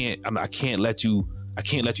 yo, I can't let you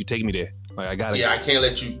take me there. Like I gotta. Yeah, I can't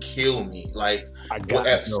let you kill me. Like at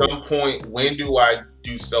know. some point, when do I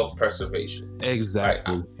do self-preservation?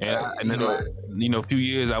 Exactly. And then a few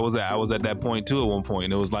years I was at that point too at one point,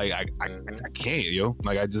 and it was like I can't, yo.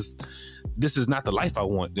 Like this is not the life I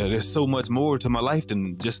want. There's so much more to my life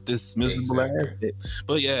than just this miserable ass shit.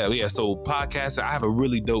 But yeah. So podcasting, I have a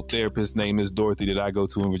really dope therapist named Miss Dorothy that I go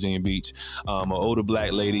to in Virginia Beach. An older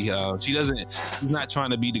black lady. She's not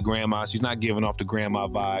trying to be the grandma. She's not giving off the grandma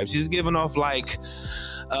vibe. She's giving off like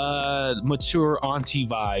mature auntie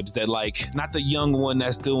vibes, that like not the young one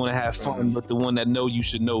that still want to have fun, but the one that know you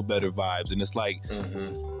should know better vibes. And it's like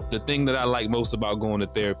the thing that I like most about going to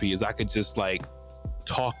therapy is I could just like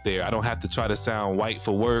talk there. I don't have to try to sound white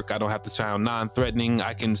for work. I don't have to sound non-threatening.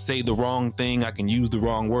 I can say the wrong thing. I can use the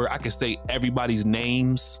wrong word. I can say everybody's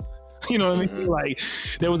names. You know what I mean? Like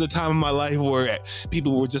there was a time in my life where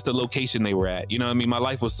people were just the location they were at. You know what I mean? My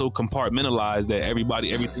life was so compartmentalized that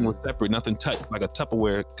everything was separate. Nothing touched, like a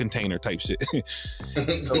Tupperware container type shit.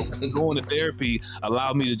 So going to therapy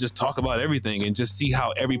allowed me to just talk about everything and just see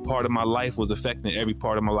how every part of my life was affecting every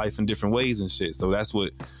part of my life in different ways and shit. So that's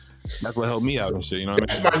what helped me out and shit. You know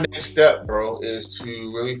what I mean? That's my next step, bro, is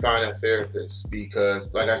to really find a therapist,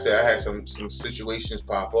 because like I said, I had some situations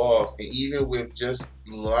pop off, and even with just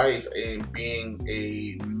life and being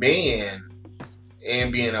a man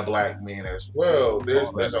and being a black man as well,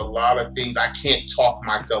 there's a lot of things I can't talk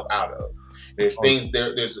myself out of. There's things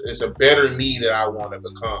there's a better me that I want to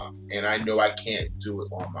become, and I know I can't do it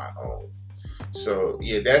on my own. So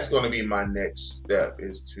yeah, that's going to be my next step,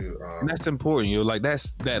 is to that's important, yo. Like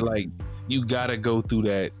like you gotta go through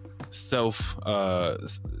that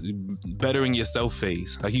bettering yourself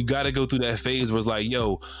phase. Like you gotta go through that phase where it's like,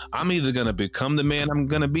 yo, I'm either gonna become the man I'm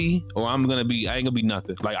gonna be, or I ain't gonna be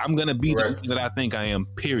nothing. Like I'm gonna be the man that I think I am,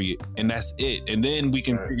 period. And that's it. And then we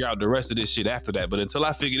can figure out the rest of this shit after that. But until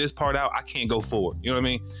I figure this part out, I can't go forward. You know what I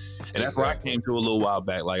mean? And that's where I came to a little while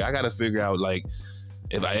back. Like I gotta figure out, like,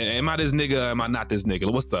 am I this nigga, or am I not this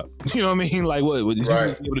nigga? What's up? You know what I mean? Like, what? You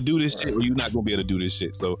gonna be able to do this shit, or you not gonna be able to do this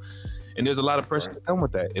shit? So, and there's a lot of pressure to come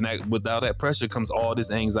with that. And without that pressure comes all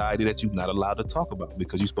this anxiety that you're not allowed to talk about,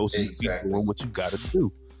 because you're supposed to be doing what you gotta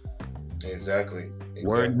do. Exactly.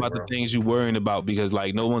 Worrying about the things you're worrying about, because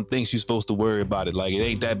like no one thinks you're supposed to worry about it. Like it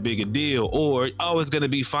ain't that big a deal, or it's gonna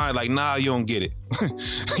be fine. Like, nah, you don't get it.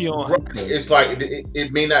 You don't. It's like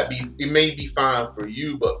it may be fine for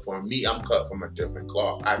you, but for me, I'm cut from a different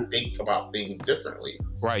cloth. I think about things differently.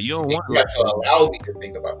 Right. You don't want to allow me to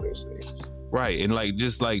think about those things. Right. And like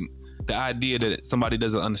just like the idea that somebody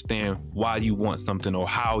doesn't understand why you want something, or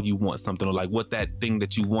how you want something, or like what that thing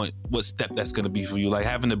that you want, what step that's going to be for you, like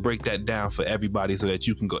having to break that down for everybody so that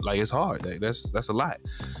you can go, like it's hard. Like, that's a lot.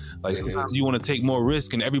 Like sometimes you want to take more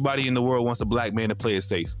risk, and everybody in the world wants a black man to play it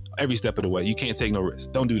safe every step of the way. You can't take no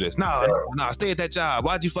risk. Don't do this. Nah, stay at that job.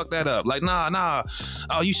 Why'd you fuck that up? Like, nah.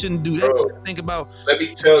 Oh, you shouldn't do that. Bro, think about. Let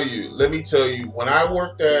me tell you. When I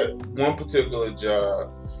worked at one particular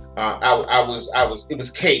job, it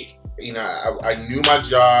was cake. You know, I knew my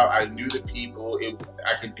job. I knew the people.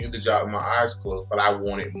 I could do the job with my eyes closed, but I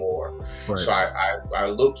wanted more. Right. So I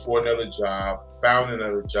looked for another job, found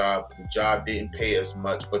another job. The job didn't pay as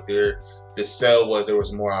much, but the sell was there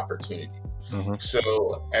was more opportunity. Mm-hmm.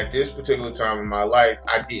 So at this particular time in my life,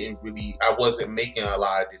 I wasn't making a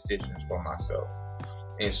lot of decisions for myself.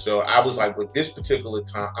 And so I was like, with this particular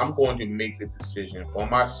time, I'm going to make the decision for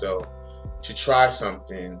myself to try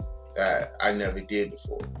something that I never did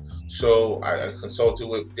before. So I consulted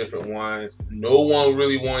with different ones. No one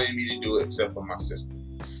really wanted me to do it except for my sister.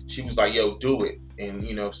 She was like, yo, do it. And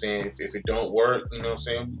you know what I'm saying? If it don't work, you know what I'm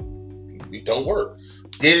saying? It don't work.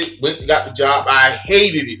 Did it, went, got the job. I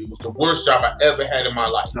hated it. It was the worst job I ever had in my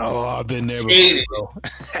life. Oh, I've been there before. Hated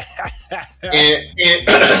it. and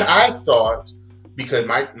I thought, because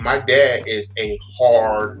my dad is a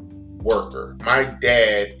hard worker. My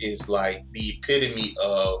dad is like the epitome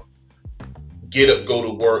of get up, go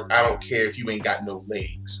to work. I don't care if you ain't got no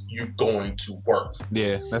legs. You're going to work.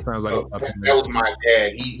 Yeah, that sounds like that was my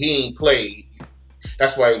dad. He ain't played.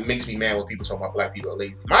 That's why it makes me mad when people talk about black people are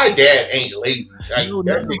lazy. My dad ain't lazy. None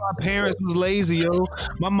of my parents was lazy, yo.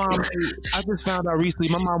 My mom, I just found out recently,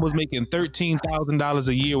 my mom was making $13,000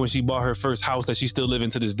 a year when she bought her first house that she's still living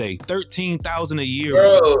to this day. $13,000 a year.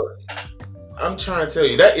 Bro, I'm trying to tell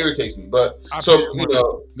you, that irritates me. But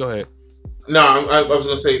go ahead. No, I was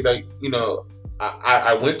gonna say, like, you know,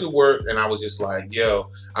 I went to work and I was just like,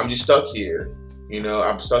 yo, I'm just stuck here. You know,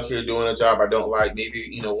 I'm stuck here doing a job I don't like. Maybe,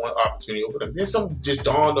 you know, one opportunity opened up. Then something just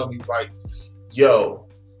dawned on me, like, yo,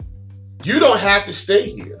 you don't have to stay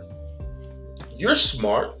here. You're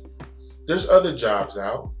smart. There's other jobs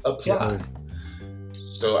out. Apply.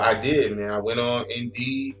 so I did, man. I went on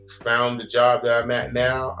Indeed, found the job that I'm at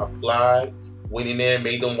now, applied, went in there,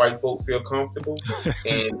 made them white folk feel comfortable,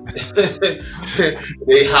 and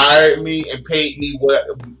they hired me and paid me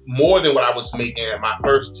more than what I was making at my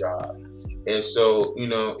first job. And so, you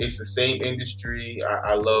know, it's the same industry.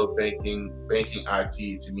 I love banking. Banking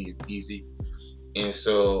IT to me is easy. And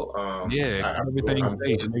so, everything's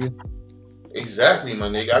safe, nigga. Exactly, my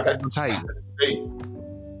nigga. I got the keys to the safe.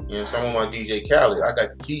 You know, so I'm on my DJ Khaled. I got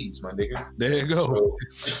the keys, my nigga. There you go.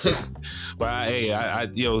 So, but I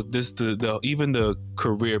this the even the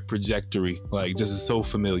career trajectory, like, just is so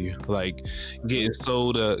familiar. Like getting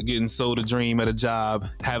sold a dream at a job,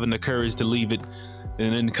 having the courage to leave it,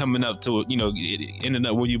 and then coming up to it, you know, ending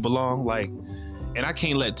up where you belong. Like, and I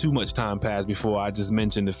can't let too much time pass before I just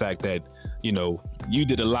mention the fact that, you know, you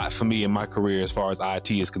did a lot for me in my career as far as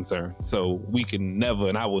IT is concerned. So we can never,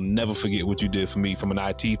 and I will never forget what you did for me from an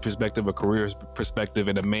IT perspective, a career perspective,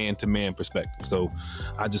 and a man-to-man perspective. So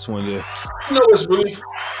I just wanted to, you know, it's really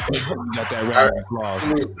got that round of applause.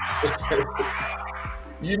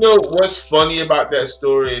 You know what's funny about that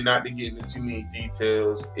story, and not to get into too many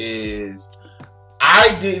details, is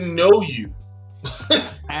I didn't know you.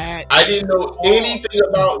 I didn't know anything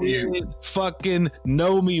about you. Fucking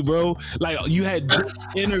know me, bro. Like, you had just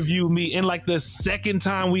interviewed me, and like the second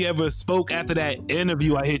time we ever spoke after that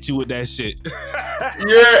interview, I hit you with that shit.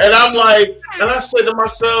 Yeah, and I'm like, and I said to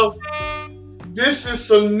myself, this is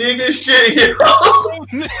some nigga shit, you know?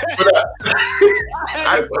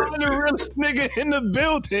 I'm the realest nigga in the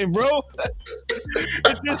building, bro.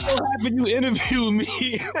 It just so happened you interviewed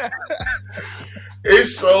me.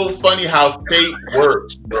 It's so funny how fate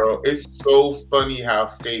works, bro. It's so funny how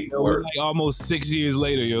fate works. Like almost 6 years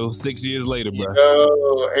later, yo. 6 years later,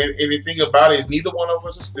 bro. And the thing about it is neither one of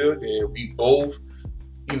us are still there. We both,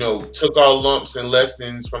 you know, took our lumps and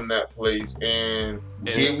lessons from that place, and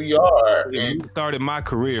here we are. And restarted my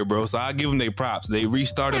career, bro. So I give them their props. They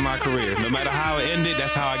restarted my career. No matter how it ended,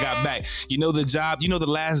 that's how I got back. You know the job, you know the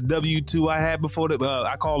last W-2 I had before the,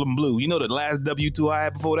 I call them blue. You know the last W-2 I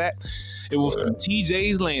had before that? It was from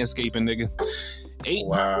TJ's Landscaping, nigga.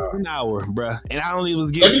 $8 an hour, bruh. And I only was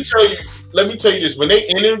getting. Let me tell you this. When they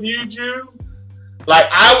interviewed you, like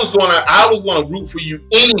I was gonna root for you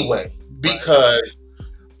anyway, because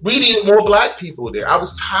we needed more black people there. I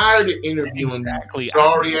was tired of interviewing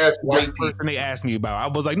sorry ass white people. They asked me about. I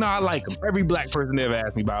was like, no, I like them. Every black person they ever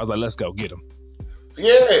asked me about, I was like, let's go get them.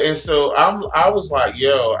 Yeah, and so I was like,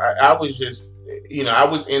 yo, I was just, you know, I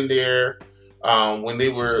was in there. When they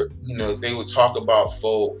were, you know, they would talk about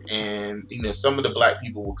folk, and you know, some of the black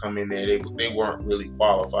people would come in there. They weren't really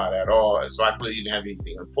qualified at all, and so I really didn't have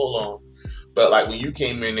anything to pull on. But like when you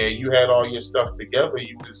came in there, you had all your stuff together.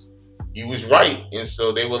 You was right, and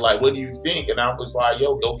so they were like, "What do you think?" And I was like,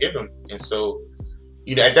 "Yo, go get them." And so,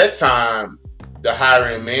 you know, at that time, the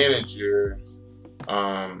hiring manager,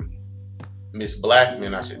 Miss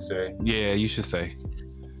Blackman, I should say. Yeah, you should say.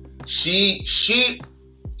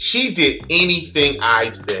 She did anything I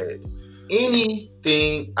said.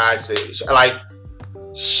 Anything I said. Like,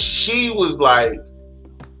 she was like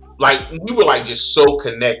we were like just so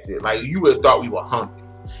connected. Like, you would have thought we were humping.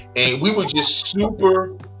 And we were just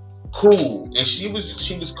super cool. And she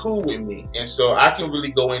was cool with me. And so I can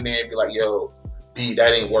really go in there and be like, yo, B,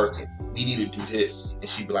 that ain't working. We need to do this. And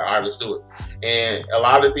she'd be like, all right, let's do it. And a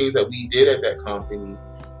lot of things that we did at that company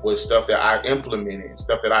was stuff that I implemented,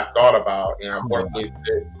 stuff that I thought about, and I worked with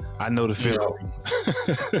it. I know the feeling.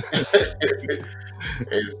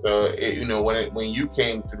 And so, you know, when you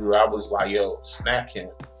came through, I was like, yo, snap him.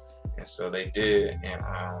 And so they did. And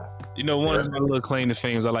you know, one of my little claim to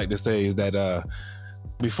fame I like to say is that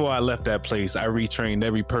before I left that place, I retrained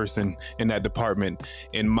every person in that department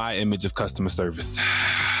in my image of customer service.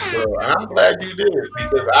 Well, I'm glad you did,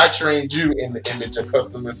 because I trained you in the image of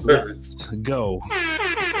customer service. Go.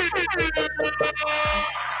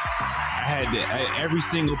 I had every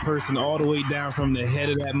single person all the way down from the head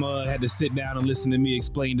of that mug had to sit down and listen to me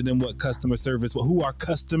explain to them what customer service, who our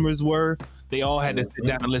customers were. They all had to sit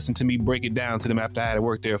down and listen to me break it down to them after I had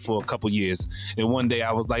worked there for a couple years. And one day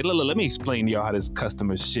I was like, look, let me explain to y'all how this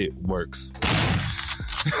customer shit works.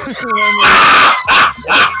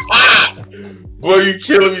 Boy, you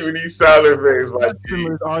killing me with these sound effects, my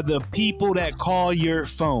customers are the people that call your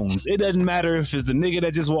phones. It doesn't matter if it's the nigga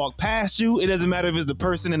that just walked past you. It doesn't matter if it's the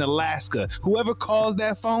person in Alaska. Whoever calls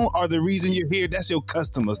that phone are the reason you're here. That's your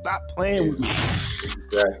customer. Stop playing with me.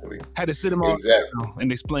 Exactly. Had to sit him all down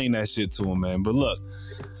and explain that shit to him, man. But look,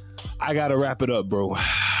 I gotta wrap it up, bro.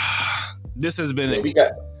 This has been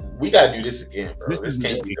we gotta do this again, bro. This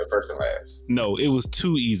can't be the first and last. No, it was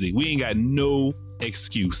too easy. We ain't got no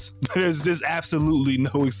excuse. There's just absolutely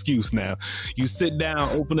no excuse now. You sit down,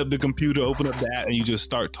 open up the computer, open up the app, and you just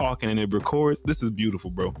start talking and it records. This is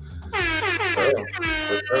beautiful, bro.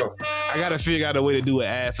 I gotta figure out a way to do an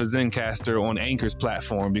ad for Zencastr on Anchor's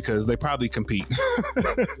platform because they probably compete.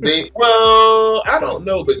 I don't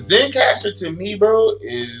know, but Zencastr to me, bro,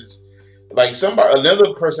 is like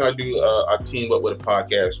another person I do a team up with a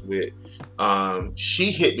podcast with.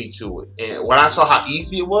 She hit me to it, and when I saw how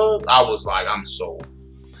easy it was, I was like, I'm sold.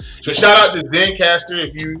 So shout out to Zencastr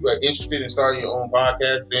if you are interested in starting your own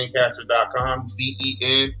podcast. Zencastr.com,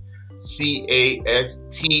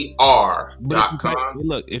 ZENCASTR.com.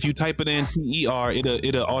 Look, if you type it in TER,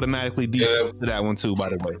 it'll automatically default to that one too. By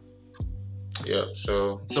the way. Yeah,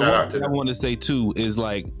 so shout out to them. I want to say too is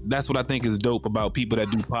like that's what I think is dope about people that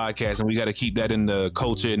do podcasts, and we got to keep that in the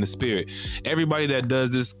culture and the spirit. Everybody that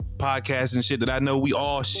does this podcast and shit that I know, we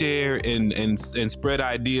all share and spread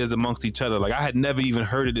ideas amongst each other. Like I had never even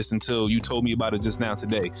heard of this until you told me about it just now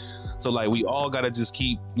today. So like we all got to just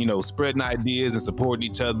keep spreading ideas and supporting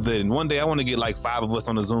each other. And one day I want to get like 5 of us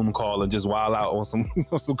on a Zoom call and just wild out on some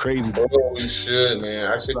some crazy. Oh, we should,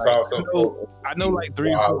 man. I should call some. I know like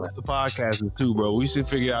 3 or 4 other podcasters too, bro. We should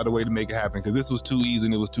figure out a way to make it happen because this was too easy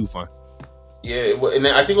and it was too fun. Yeah, and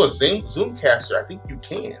I think it was Zoomcaster. I think you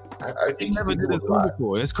can. I think never did a Zoom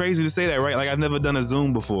before. It's crazy to say that, right? Like I've never done a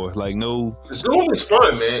Zoom before. Like no. Zoom is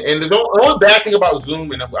fun, man. And the only bad thing about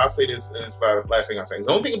Zoom, and I'll say this, and it's the last thing I'll say.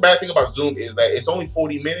 The only bad thing about Zoom is that it's only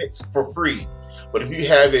 40 minutes for free. But if you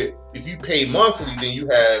pay monthly, then you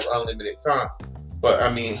have unlimited time. But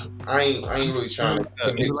I mean, I ain't really trying to.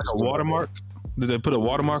 Is it like a watermark? Did they put a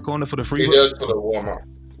watermark on it for the free? It does put a watermark.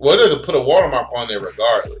 Well, it doesn't put a watermark on there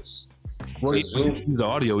regardless. Well, you can use the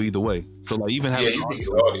audio either way. So like even having you can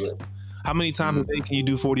use audio. How many times a day can you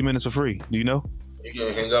do 40 minutes for free? Do you know? You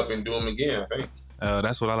can hang up and do them again, I think.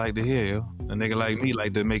 That's what I like to hear, yo. A nigga like me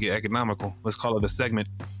like to make it economical. Let's call it a segment.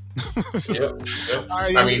 Yep.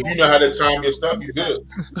 Right, I mean, if you know how to time your stuff, you're good.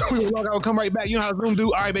 I'll come right back. You know how Zoom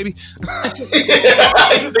do? All right, baby.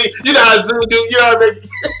 You know how Zoom do? You know how, baby.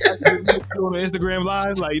 On the Instagram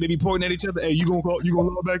live, like they be pointing at each other. Hey, you gonna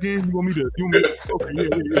log back in? You want me to? Okay,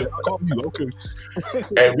 yeah. I'll call you. Okay.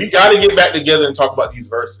 And we got to get back together and talk about these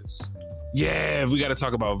verses. Yeah, we got to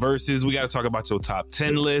talk about verses. We got to talk about your top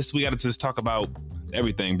 10 list. We got to just talk about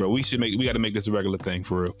everything, bro. We got to make this a regular thing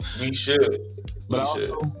for real. We should. But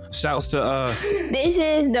also, shouts to this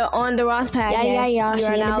is the On the Rocks podcast. Yeah. You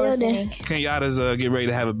are now listening. Kenyatta's get ready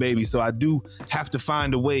to have a baby, so I do have to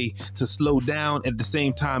find a way to slow down at the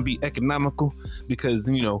same time be economical because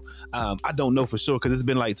I don't know for sure because it's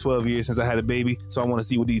been like 12 years since I had a baby, so I want to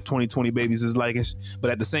see what these 2020 babies is like.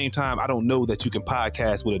 But at the same time, I don't know that you can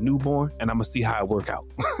podcast with a newborn, and I'm gonna see how it work out.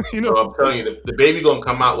 So I'm telling you, the baby gonna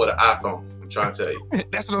come out with an iPhone. Trying to tell you.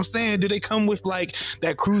 That's what I'm saying. Do they come with like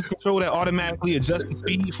that cruise control that automatically adjusts the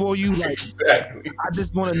speed for you? Like, exactly. I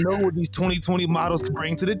just want to know what these 2020 models can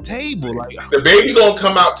bring to the table. Like, the baby gonna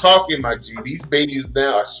come out talking, my G. These babies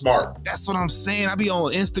now are smart. That's what I'm saying. I be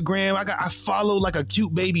on Instagram. I follow like a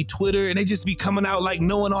cute baby Twitter, and they just be coming out like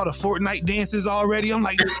knowing all the Fortnite dances already. I'm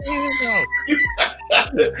like, damn.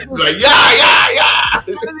 Like, yeah. How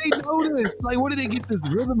do they know this? Like, where do they get this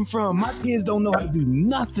rhythm from? My kids don't know how to do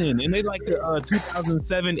nothing, and they like the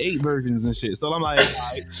 2007-8 versions and shit. So I'm like, all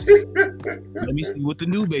right, let me see what the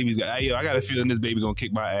new babies got. I got a feeling this baby gonna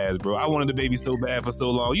kick my ass, bro. I wanted the baby so bad for so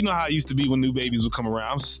long. You know how it used to be when new babies would come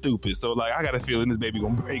around. I'm stupid, so like, I got a feeling this baby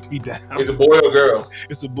gonna break me down. It's a boy or a girl?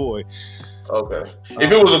 It's a boy. Okay.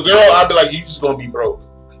 If it was a girl, I'd be like, you just gonna be broke.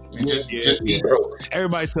 You just be broke.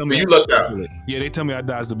 Everybody tell me you looked out. Yeah, they tell me I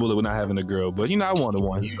dodged the bullet when not having a girl, but I wanted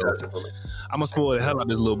one. You dodged the bullet. I'm gonna spoil the hell out of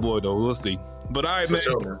this little boy though. We'll see. But all right, man.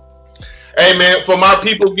 Sure, man. Hey man, for my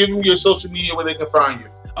people, give them your social media where they can find you.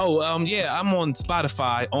 Oh, yeah, I'm on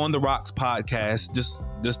Spotify, On the Rocks Podcast. Just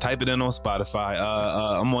type it in on Spotify.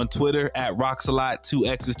 I'm on Twitter at Rocksalot, 2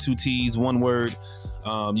 X's, 2 T's, 1 word.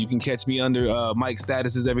 You can catch me under Mike's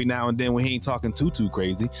statuses every now and then when he ain't talking too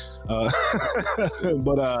crazy. But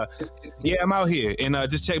yeah, I'm out here. And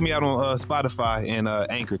just check me out on Spotify and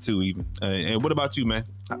Anchor too, even. And what about you, man?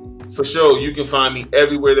 For sure. You can find me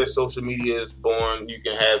everywhere that social media is born. You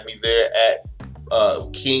can have me there at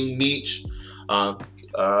King Meech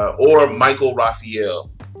or Michael Raphael.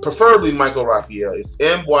 Preferably Michael Raphael. It's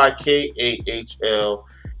MYKAHL.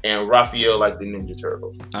 And Raphael like the Ninja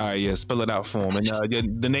Turtle. All right, yeah, spell it out for him.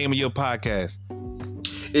 And the name of your podcast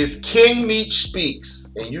is King Meech Speaks,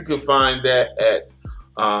 and you can find that at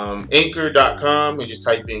anchor.com and just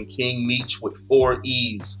type in King Meech with 4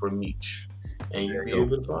 E's for Meech, and you'll be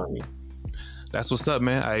able to find me. That's what's up,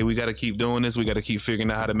 man. We got to keep doing this. We got to keep figuring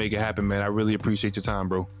out how to make it happen, man. I really appreciate your time,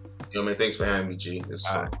 bro. Yo, man, thanks for having me, G. It's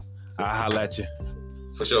fun. I'll holla at you.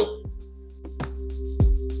 For sure.